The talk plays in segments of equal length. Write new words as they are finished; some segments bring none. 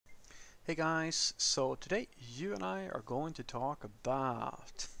Hey guys, so today you and I are going to talk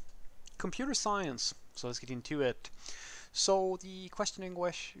about computer science. So let's get into it. So the question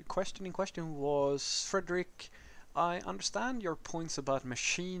was, Frederick, I understand your points about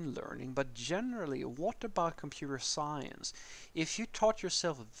machine learning, but generally, what about computer science? If you taught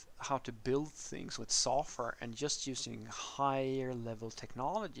yourself how to build things with software and just using higher level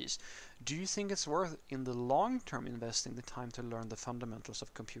technologies, do you think it's worth in the long term investing the time to learn the fundamentals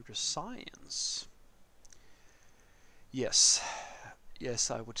of computer science? Yes,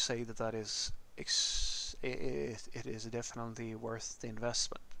 yes, I would say that it is definitely worth the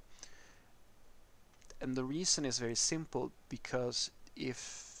investment. And the reason is very simple because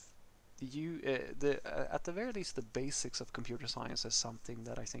if at the very least the basics of computer science is something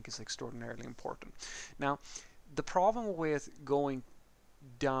that I think is extraordinarily important. Now, the problem with going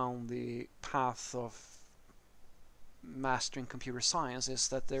down the path of mastering computer science is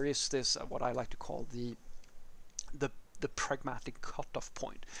that there is this what I like to call the the pragmatic cutoff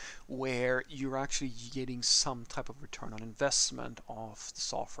point where you're actually getting some type of return on investment of the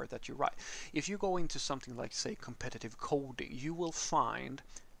software that you write. If you go into something like, say, competitive coding, you will find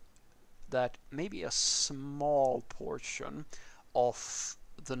that maybe a small portion of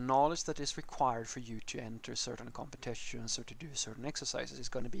the knowledge that is required for you to enter certain competitions or to do certain exercises is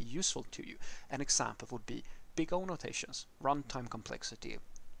going to be useful to you. An example would be big O notations, runtime complexity,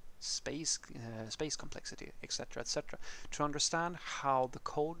 space complexity, etc., etc. To understand how the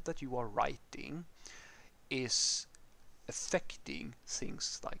code that you are writing is affecting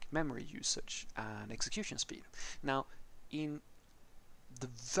things like memory usage and execution speed. Now, in the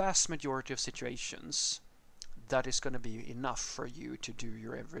vast majority of situations, that is going to be enough for you to do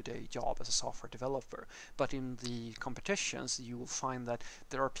your everyday job as a software developer. But in the competitions, you will find that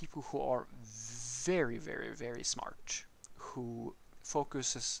there are people who are very, very, very smart, who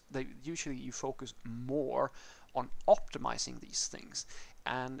focuses they usually you focus more on optimizing these things,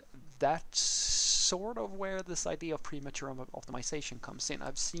 and that's sort of where this idea of premature optimization comes in.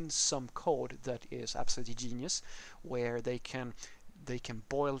 I've seen some code that is absolutely genius, where they can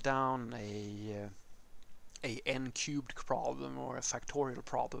boil down a n cubed problem or a factorial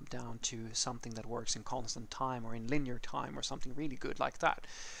problem down to something that works in constant time or in linear time or something really good like that.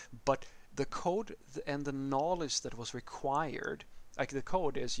 But the code and the knowledge that was required, like the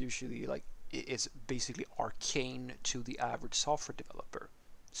code is usually like is basically arcane to the average software developer.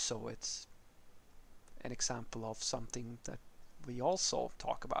 So it's an example of something that we also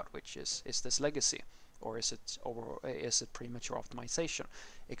talk about, which is this legacy, or is it premature optimization,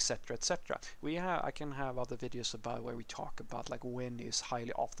 etc., etc. I can have other videos about where we talk about like when is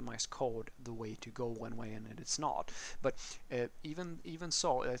highly optimized code the way to go, when it's not. But even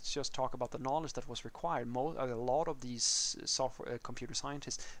so, let's just talk about the knowledge that was required. A lot of these software computer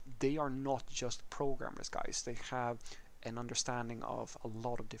scientists, they are not just programmers, guys. They have an understanding of a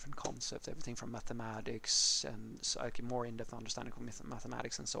lot of different concepts, everything from mathematics and like a more in-depth understanding of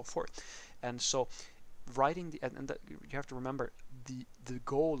mathematics and so forth. And so writing you have to remember the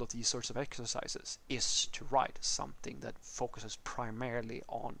goal of these sorts of exercises is to write something that focuses primarily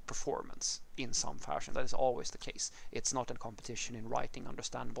on performance in some fashion. That is always the case. It's not a competition in writing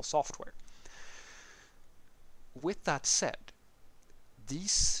understandable software. With that said,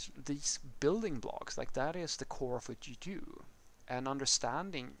 these building blocks, like that is the core of what you do, and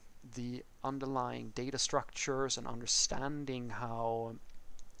understanding the underlying data structures and understanding how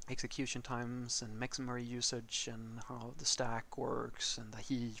execution times and memory usage and how the stack works and the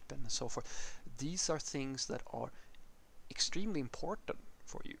heap and so forth, these are things that are extremely important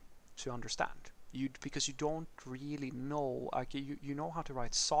for you to understand. Because you don't really know, like you know how to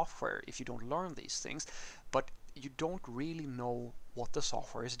write software if you don't learn these things, but you don't really know what the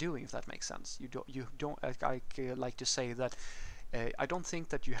software is doing, if that makes sense. You don't I like to say that I don't think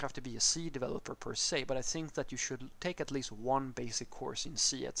that you have to be a C developer per se, but I think that you should take at least one basic course in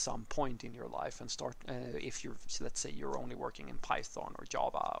C at some point in your life and start, if you're, let's say you're only working in Python or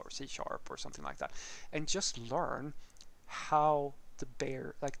Java or C Sharp or something like that, and just learn how the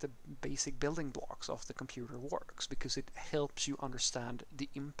basic building blocks of the computer works, because it helps you understand the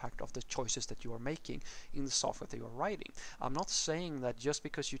impact of the choices that you are making in the software that you are writing. I'm not saying that just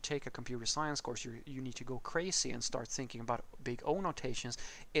because you take a computer science course you need to go crazy and start thinking about big O notations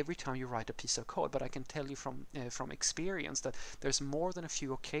every time you write a piece of code, but I can tell you from experience that there's more than a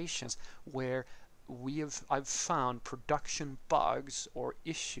few occasions where I've found production bugs or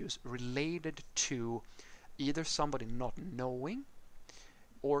issues related to either somebody not knowing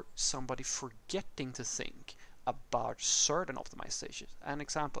or somebody forgetting to think about certain optimizations. An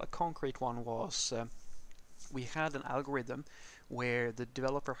example, a concrete one was we had an algorithm where the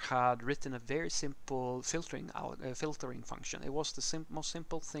developer had written a very simple filtering function. It was the most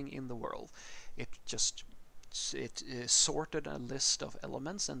simple thing in the world. It just sorted a list of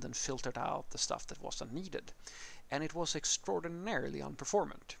elements and then filtered out the stuff that wasn't needed. And it was extraordinarily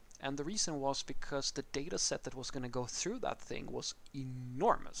unperformant. And the reason was because the data set that was going to go through that thing was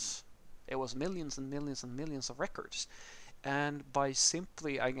enormous. It was millions and millions and millions of records. And by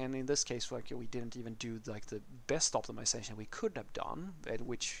simply, again, in this case, like, we didn't even do like the best optimization we could have done,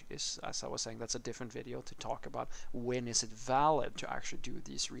 which is, as I was saying, that's a different video to talk about when is it valid to actually do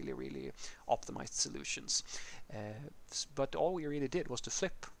these really, really optimized solutions. But all we really did was to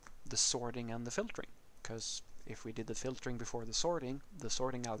flip the sorting and the filtering, because if we did the filtering before the sorting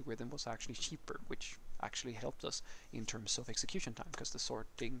algorithm was actually cheaper, which actually helped us in terms of execution time, because the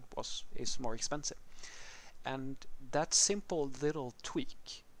sorting is more expensive. And that simple little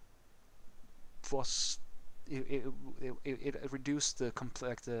tweak was it reduced the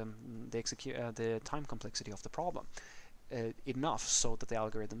time complexity of the problem enough so that the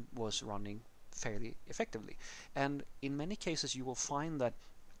algorithm was running fairly effectively. And in many cases, you will find that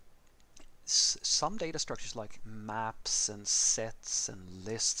some data structures like maps and sets and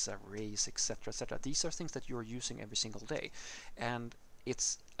lists, arrays, etc., these are things that you're using every single day, and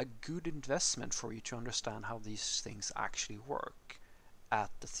it's a good investment for you to understand how these things actually work at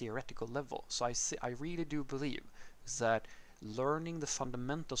the theoretical level. So I really do believe that learning the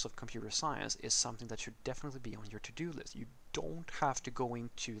fundamentals of computer science is something that should definitely be on your to-do list. You don't have to go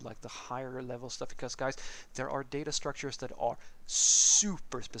into like the higher level stuff, because guys, there are data structures that are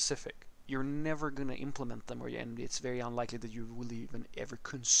super specific. You're never going to implement them, and it's very unlikely that you will even ever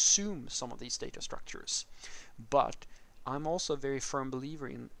consume some of these data structures. But I'm also a very firm believer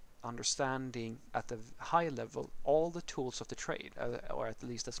in understanding at the high level all the tools of the trade, or at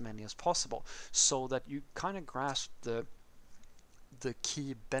least as many as possible, so that you kind of grasp the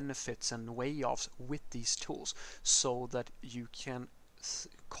key benefits and way-offs with these tools, so that you can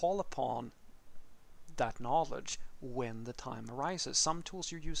call upon that knowledge when the time arises. Some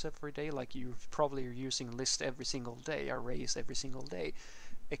tools you use every day, like you probably are using list every single day, arrays every single day,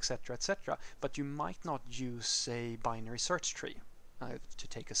 etc., but you might not use a binary search tree, to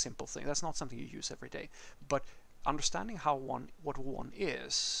take a simple thing. That's not something you use every day. But understanding what one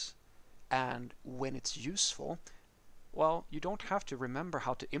is and when it's useful, well, you don't have to remember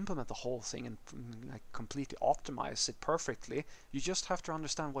how to implement the whole thing and like completely optimize it perfectly. You just have to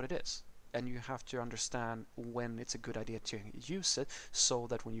understand what it is, and you have to understand when it's a good idea to use it, so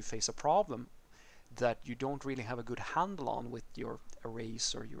that when you face a problem that you don't really have a good handle on with your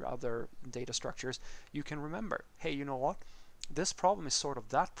arrays or your other data structures, you can remember, hey, you know what? This problem is sort of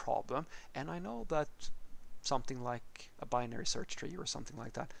that problem, and I know that something like a binary search tree or something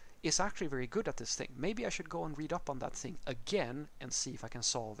like that is actually very good at this thing. Maybe I should go and read up on that thing again and see if I can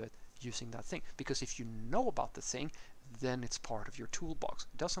solve it using that thing. Because if you know about the thing, then it's part of your toolbox.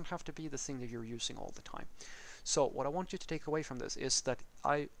 It doesn't have to be the thing that you're using all the time. So what I want you to take away from this is that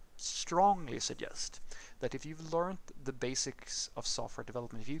I strongly suggest that if you've learned the basics of software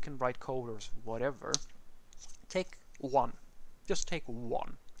development, if you can write code or whatever, just take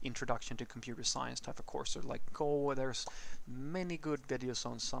one introduction to computer science type of course. Or like there's many good videos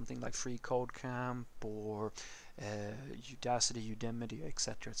on something like Free Code Camp or Udacity, Udemy,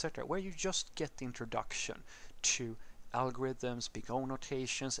 etc., where you just get the introduction to algorithms, big O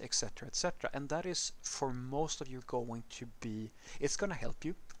notations, etc., and that is, for most of you, going to be, it's going to help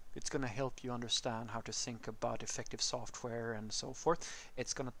you. It's going to help you understand how to think about effective software and so forth.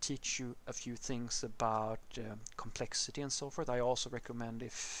 It's going to teach you a few things about complexity and so forth. I also recommend,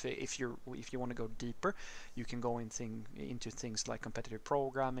 if you want to go deeper, you can go into things like competitive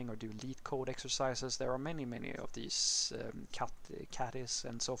programming or do lead code exercises. There are many of these Catis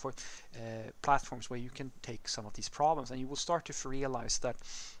and so forth platforms where you can take some of these problems, and you will start to realize that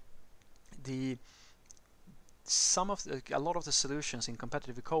a lot of the solutions in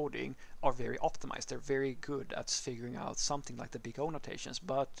competitive coding are very optimized. They're very good at figuring out something like the big O notations,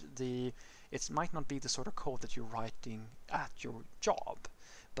 but it might not be the sort of code that you're writing at your job.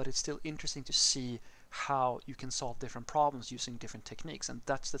 But it's still interesting to see how you can solve different problems using different techniques, and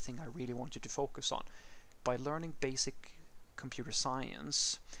that's the thing I really want you to focus on. By learning basic computer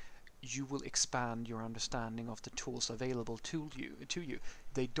science, you will expand your understanding of the tools available to you.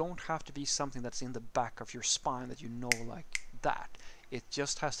 They don't have to be something that's in the back of your spine that you know like that. It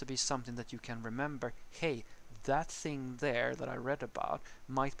just has to be something that you can remember, hey, that thing there that I read about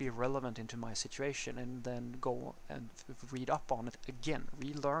might be relevant into my situation, and then go and read up on it again,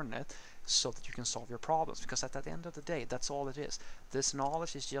 relearn it, so that you can solve your problems. Because at the end of the day, that's all it is. This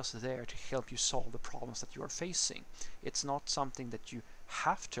knowledge is just there to help you solve the problems that you are facing. It's not something that you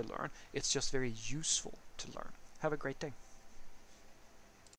have to learn, it's just very useful to learn. Have a great day.